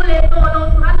mai mu le to lo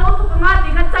turan lo su nga ti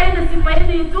ka chai na si pai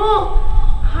ni chu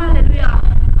hallelujah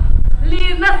li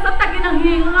na sataki na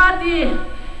hi nga ti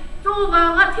chu ba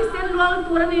nga thi sen luang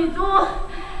turan ni chu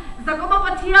zakaba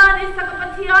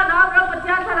Pathian abra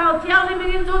Pathian tharau thiang ni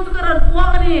mingin chu chu karan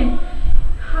puang ni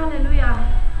hallelujah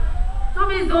chu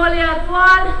mi zolia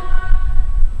chuan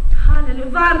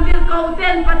hallelujah van tir kau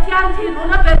ten Pathian thin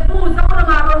ona pe pu zaura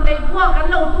ma ron le bua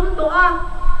kan lo tum to a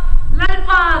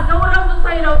lalpa zaura tu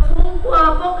sai lo chung kwa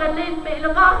po kan len pe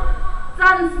lama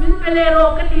chance min pe le ro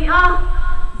ka ti a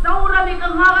zaura mi ka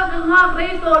nga re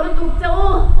to lu tuk chau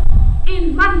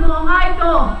in man no ngai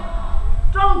to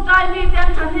CHAWNGTAI mi ten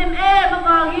chanem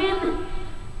avângin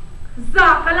za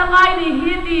kalangai ni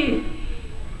hi ti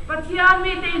Pathian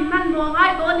mi te in man no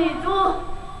ngai to ni chu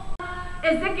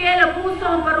Ezekiel pu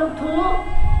som parung thu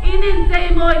inin chei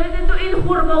moi ne chu in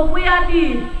hurbo puya ti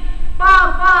pa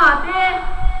te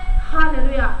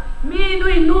hallelujah mi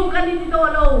nui nu kan ni to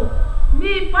lo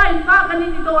mi pai pa kan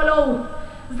ni to lo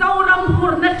zauram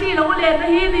hur na ti lo le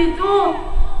na hi ni chu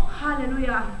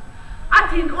hallelujah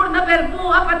athin ur na ber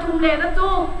pu apathum le na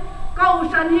chu kau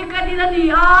san hi ka di na ni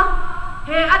a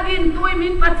he adin tui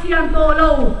min Pathian to lo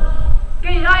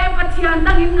ke ai Pathian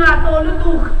dangin nga to lu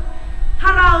tuk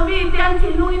tharau mi tian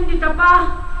thilung ti tapa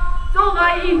chu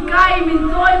vai in kai min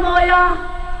joy moya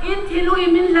in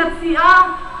thilung min latsia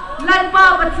lalpa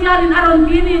Pathian in aron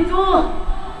ti ni chu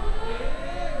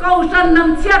kau san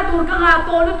nam chia tur ka nga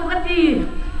to lu tukati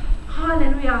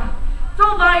hallelujah chu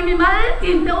vai mi mal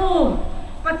tin te u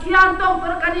Pathian tong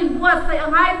per kanin buat sai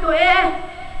angai to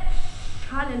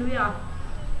hallelujah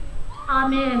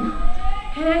amen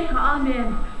hey amen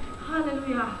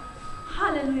hallelujah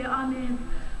hallelujah amen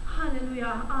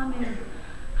hallelujah amen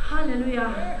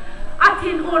hallelujah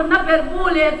athin or na perbu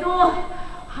le tu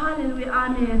hallelujah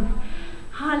amen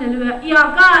hallelujah ya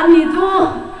ka ni tu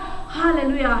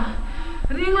hallelujah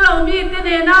ring lo mi te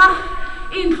ne na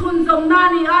in Chhunzawmna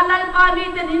ni Lalpa mi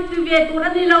te in tu ve tu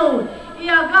ni lo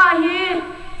ya ka hi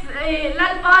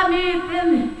Lalpa mi ten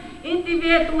in ti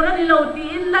ve tu ni lo ti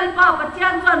in Lalpa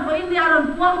Pathian chuan bo in ya ron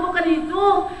puang bu ka ni tu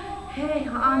hey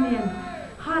amen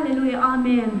hallelujah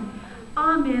amen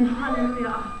amen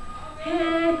hallelujah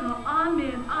hey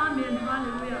amen amen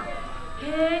hallelujah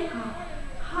hey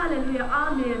hallelujah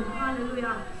amen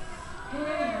hallelujah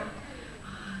hey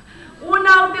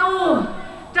nào tiêu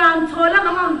tràn trôi là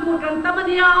mang ăn tụtกันตะมั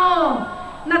นยา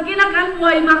นักกินกันป่ว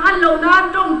ยมังอันเหล่านั้น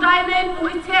จงใจในปุ๋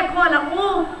ยเช็คข้อหลัง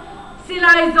สิไล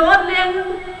โซดเลี้ยง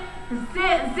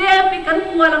เซปิกัน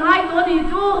ปัวหลังไงตัวนี้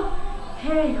จูเ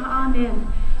ฮ้อาเมน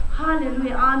ฮาเลลู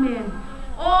ยาอาเมน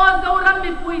โอ้เจ้ารับ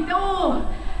มีปุ๋ยตู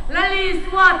และลีส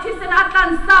วาที่สนาตัน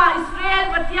ซาอิสราเอล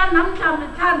ปฏิญาณน้ำช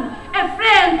ำกันเอฟเร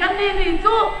นกันนี่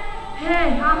จูเฮ้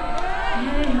ฮะ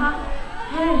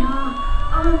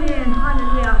อาเมนฮาเล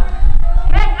ลูยา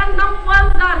เฮ้กันน้ำวัน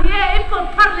ดาเฮ้อิปด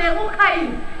พัดเลวใคร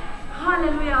ฮาเล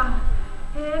ลูยา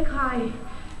เฮ้ใคร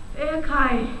เ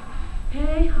ฮ้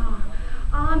ฮะ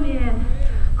อาเมน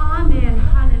ฮ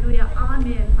าเลลูยาอาเม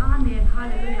นฮา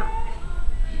เลลูยา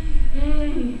เฮ้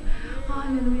ฮา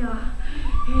เลลูยา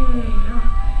เฮ้ฮะ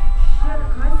เชื่อ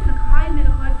ใครสิใครไม่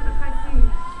ใครสิใครสิ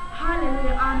ฮาเลลูย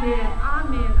าอาเมนฮา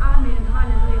เ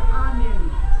ลลูยาอาเ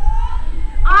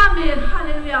มนฮาเ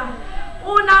ลลูยา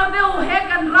อูนาวเดวเฮ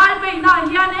กันไรไปนาเ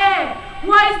ฮียนห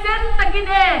วยเส้นตะกิ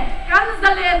นกันส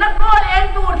เลนักโกน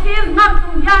ตูที่งับ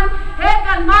ตุงยันเฮ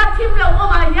กันมาทิมเหลว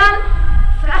มายัน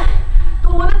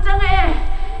ตูนั่นจัง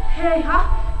เฮ้ฮะ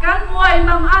กันป่วย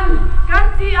มังอันกัน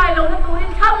จีไอเหลวนั่นตูนี่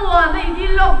ข้ามวัวในดิ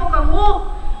นโลกพวกกังวู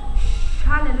ฮ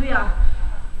าเลลูยา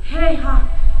เฮ้ฮะ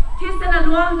ที่สนามห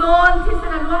ลวงโดน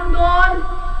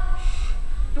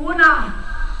ตูน่ะ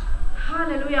ฮา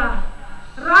เลลูยา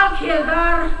รักเขดา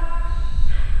ร์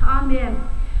อาเมน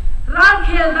รักเข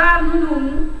ดาร์นุ่ง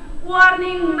วา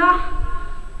นิงนะ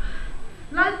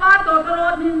ลัลปาโตโตร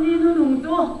ดนี่นุ่ง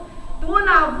ตัว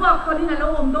น่ะพวกคนนี้น่ะเรา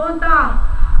อมโดนตา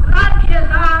รักเข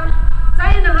ดาร์ใจ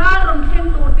น่ะเราลงเข่ง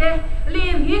ตูดเดลี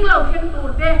นหิ้งเราเข่งตู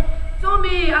ดเดจู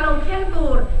มีเราเข่งตู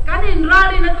ดกันอินรา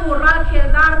ลีน่ะตูรักเข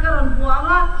ดาร์กันรอนหัวง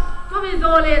ะจูมีโจ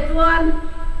เลจวน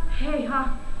เฮ้ฮะ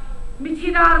มิธิ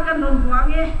ดาร์กันรอนหัว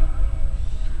ง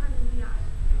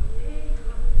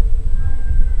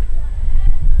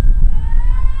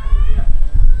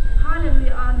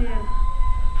Hallelujah, amen.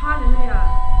 Hallelujah.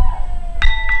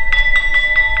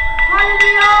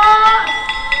 Hallelujah.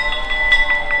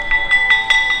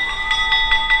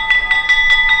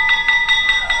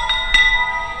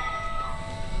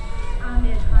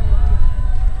 Amen. Hallelujah.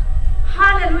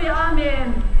 Hallelujah, amen.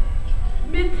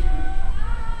 Mit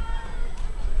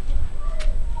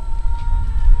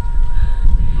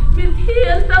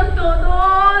hian tam to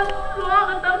don,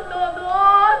 ruang tam to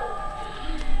don.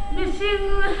 Mit sing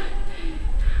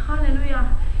Hallelujah.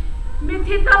 มิ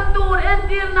ถิตัมตูเอ็น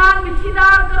ดีนานมิถิดา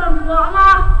ร์กรอนหัวง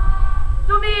า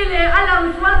จุมีเลอลัง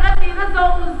ชวนกันดีนะซ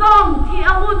งที่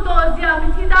อาวุธตัวเสียมิ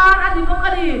ถิดาร์อันนี้พวกกั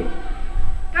นดี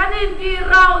กันอินดี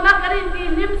เรานักกันอินดี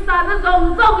นิมสานะซง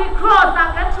อีครอส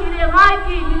กันชีเลง่าย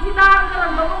กีมิถิดาร์กรอ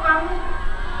นพวกกัน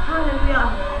ฮาเลลูยา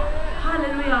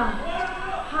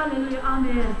อาเม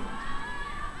น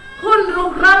คุณรุ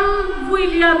กรัมวิล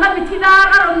เลียมและมิถิดาร์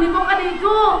อารมณ์นี้พวกกันดี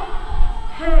จู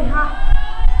เฮ้ฮะ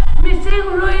มิซิง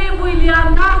ลุยวิลเลียม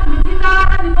นะมิถิดา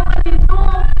อันนี้พวกกันจู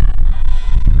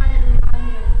ฮาเลลูยาอาเม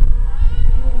น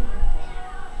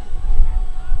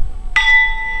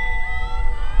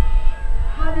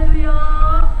ฮาเลลูยา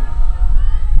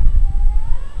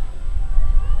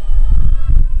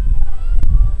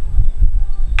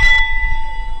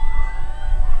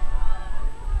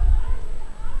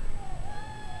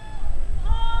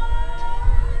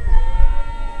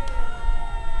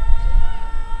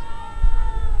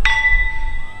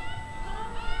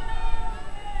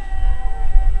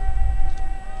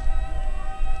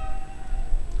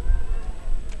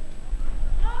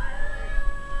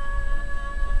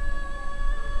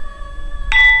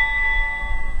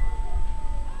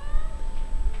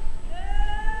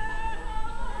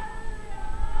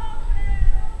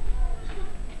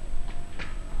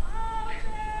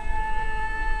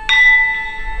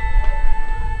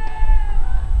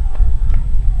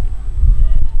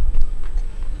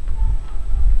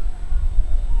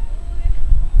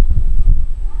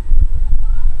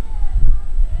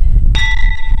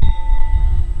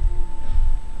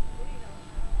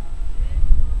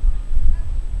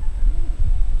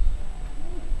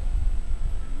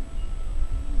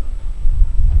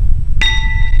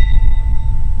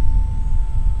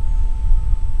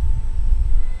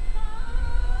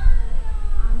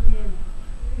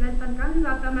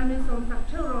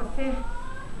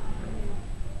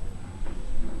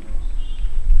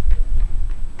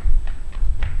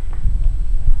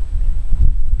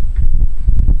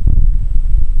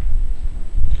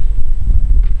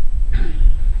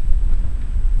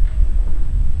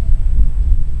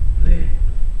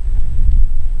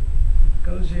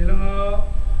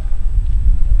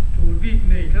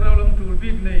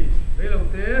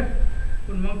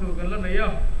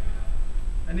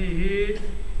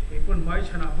pon mai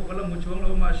chana pokala muchuang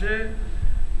lo ma se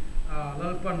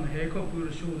lalpan he ko pur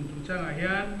sun tu changa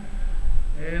hian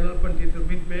lalpan ti tur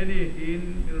mit pe ni tin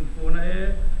min phone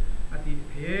ati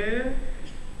phe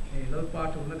lalpa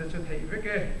tu na de chu thei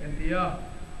veke entia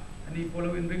ani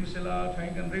polo in ring sela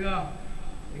thain kan ringa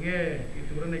nge ki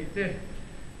tur nei te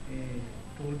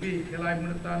tulbi khelai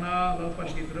mun ta na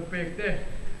lalpan ki tur pek te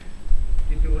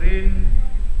ki turin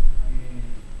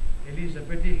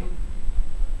Elizabeth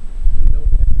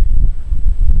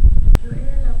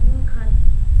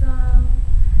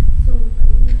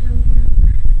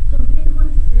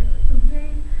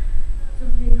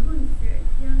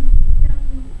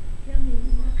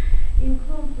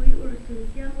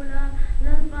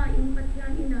Lalpa in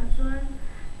Pathian in a chuan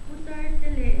putar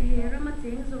tele he rama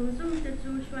cheng zong zong te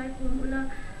chu shwai kum ula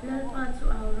lalpa chu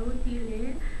auro ti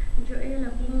le jo la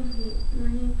bung hi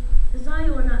nahi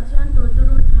zayo na chuan to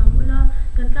turu tham ula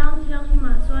katang thiang hi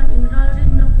ma chuan in ral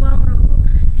rin na puang ro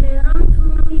he ram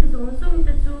thung na mi zong zong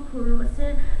te chu khuro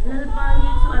se lalpa ni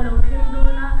chu alo thleng do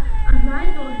na a hnai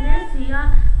to hle sia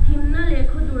thimna le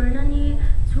khodur na ni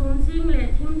chhungjing le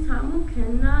thim cha mu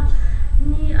khen na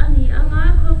ni ani anga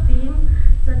khofing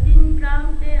chatin tlang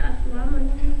te aswa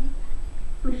mani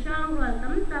mishang ral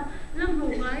tam ta lam hu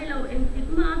ngai lo engtik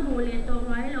ma hu le to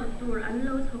ngai lo tur an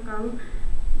lo thokang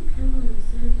thang nu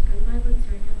se kan bible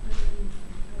church ta pa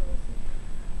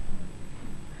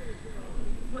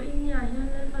wo in ya hian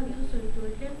lan pa chu soi tur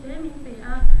tlem te min pe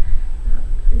a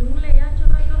lung le ya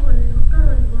chawa ka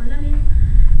ron bor la min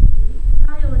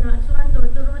sayo na chuan to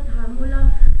to ro thamula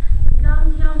tlang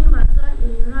thiang hi ma chuan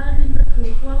in ral rin na thu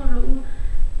kwang ro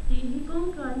ti hi kong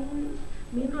kanin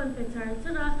min ron pe char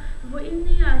chara vo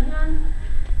india hian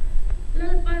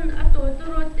lalpan ato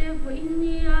toro te vo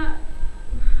india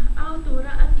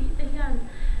autora ati te hian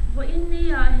vo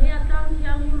india he atang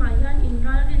thiang hi ma hian in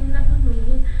ral rin na thu nu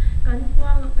hi kan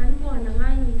kwa na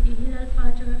ngai ni ti hi lalpa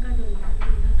changa ka don ya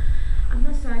ni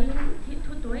ama sai thi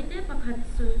thu toi te pakhat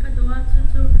soi ka dowa chu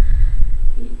chu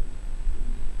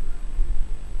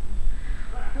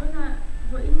dona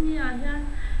vo india hian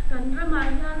kan rama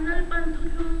hian lalpan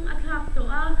thuthung athak to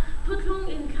a thuthung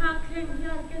in khak khen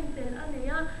hian ken tel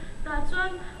aneya ta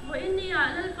chuan vo india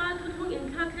lalpa thuthung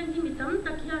in khak khen hi mitam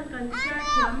tak hian kan sia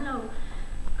thiam lo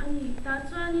ani ta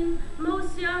chuanin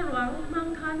mosia ruang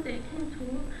mang khan te khen thu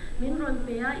min ron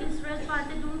pe a israel pa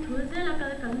te dung thu zela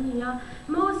kal kan nia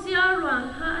mosia ruang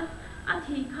kha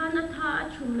athi khan atha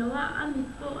achum lawa amit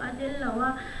po adel lawa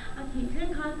athi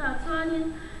khen kha ta chuanin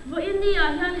vo india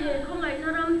hian he khongai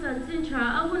na ram chan chin tha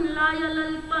ahun la ya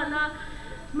lalpa na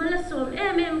malasom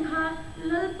em kha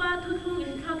lalpa thuthung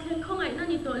in kha khen khongai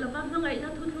na ni to lawa mangai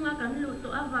na thuthunga kan lu to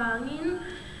avângin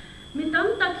mitam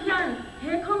takhian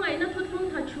he khongai na thuthung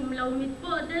tha chum lo mit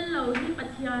po del lo hi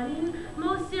pathianin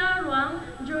mosia ruang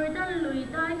jordan lui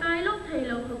dai kai lok thei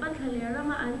lo ko pathale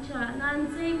rama an cha nan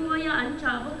chei moya an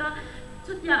cha boka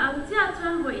chutya ang chia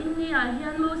chuan vo india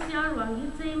hian mosia ruang hi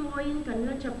chei moin kan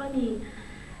la chapani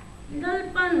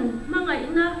lalpan mangai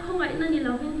na khongai na ni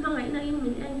lovin mangai na in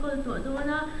min enkol to do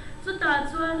na chuta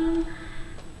chuanin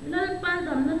lalpa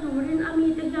dam na turin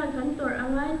ami te hian kan tor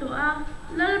angai to a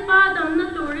lalpa dam na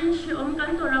turin shi om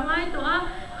kan tor angai to a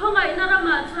khongai na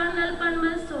rama chuan lalpan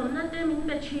mal som na te min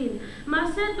pe thin ma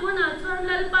se tu na chuan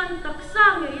lalpan taksa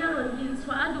nge ya ron din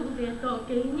chwa adu ve to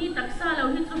ke ni taksa lo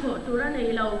hi chu ho tura nei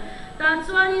lo ta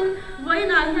chuanin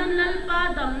voina hian lalpa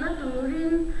dam na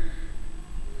turin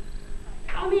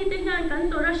ami te hian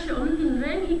kan tora shi om din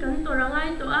reng hi kan tor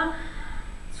angai to a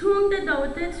chung te do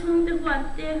te chung te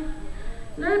huat te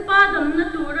lalpa dam na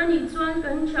tura ni chuan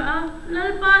kan cha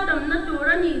lalpa dam na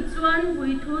tura ni chuan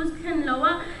vui thus thlen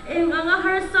lawa eng anga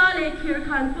har sa le khir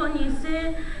khan po ni se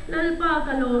lalpa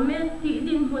kalome ti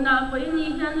din huna poi ni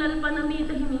hian lalpa na mi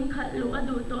te himin khat lu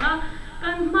adu to a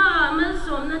kan ma mal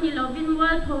som na ni lovin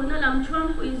wal tho na lam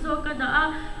chuang pui zo ka da a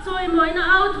choi moi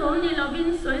na au thom ni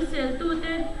lovin soi sel tu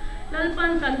te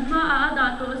lalpan kan ma a da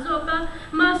to zo ka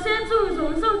ma se chung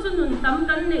zong zong chu nun tam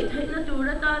kan nei thei na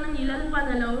tura ta na ni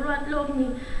lalpan a lo rat lok ni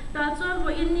ta chuan vo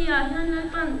india hian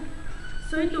lalpan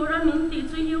soi tura min ti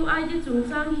chu uid chung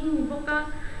chang hi ni boka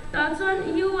ta chuan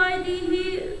uid hi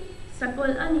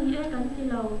sakol ani e kan ti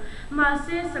lo ma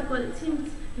se sakol chim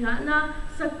ya na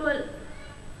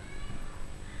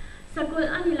sakol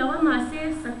ani lawa ma se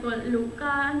sakol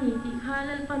luka ani ti kha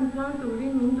lalpan puang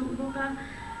turin min du boka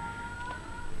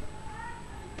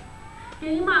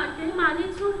keima ni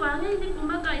chung kwa ngai ti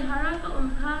kuma kai hara ka om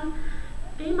khan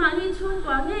keima ni chung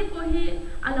kwa ngai ko hi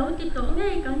alo ti to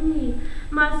ngai kan ni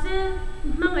ma se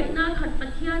mangai na khat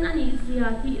pathian ani zia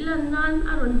ti lan nan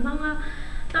aron manga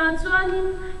ta chuanin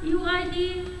uid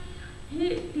hi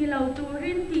ti lau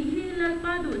turin ti hi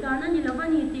lalpa du dana ni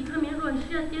lawani ti khami ron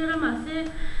sia tira ma se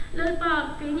lalpa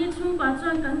ke ni chung pa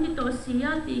chuan kan ti to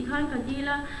sia ti khan ka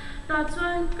dila ta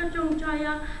chuan ka chong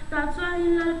chaya ta chuan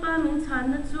in lalpa min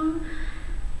chan na chu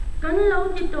kan lo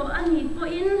ti to ani po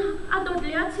in adot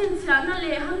le chin sia na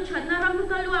le ham chat na ram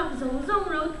ka luak zong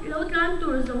zong lo tlan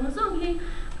tur zong zong hi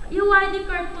UID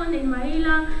card po nei mai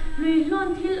la lui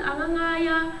lon thil anga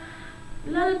ya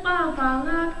lalpa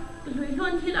wanga lui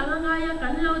lon thil anga ya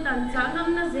kan lo dan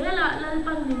CHAWNGHEI zela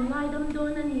lalpa lim ngai dam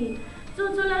don ani chu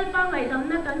lalpa ngai dam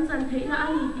na kan chan theina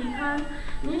ani ti khan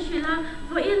ni shila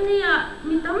vo in nia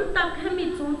mi tam tak hemi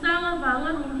chung changa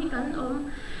wanga min hi kan om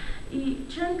i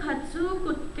chen khat chu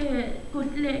kut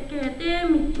le ke te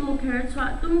mi mu kher chwa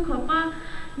tum khopa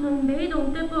nun be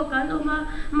dong te po kan oma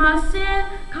ma se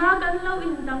kha kan lo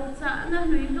in dang cha na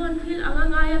lui lon thil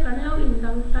anga ya kan lo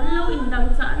in dang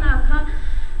cha na kha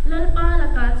lalpa la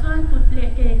ka chuan kut le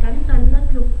ke kan tan na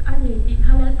tlûk ani ti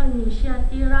kha lalpa ni sia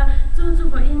tira chu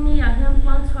vo in ni ya hian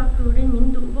kwang chhuak turin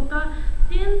min du boka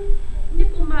tin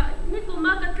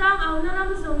nikuma ka tlang au na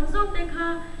ram zong zong te kha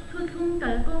thuthung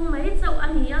kal kong mai chau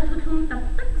ani ya thuthung tak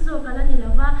tak zo kala ni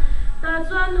lawa ta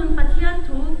chuan nun Pathian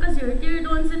thu ka zir tir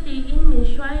dâwn se ti in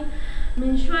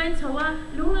min shwai chawa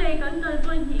lunglei kan kal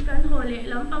pon hi kan hole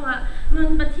lampanga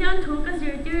nun Pathian thu ka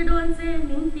zir tir dâwn se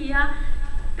min tia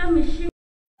ka mihring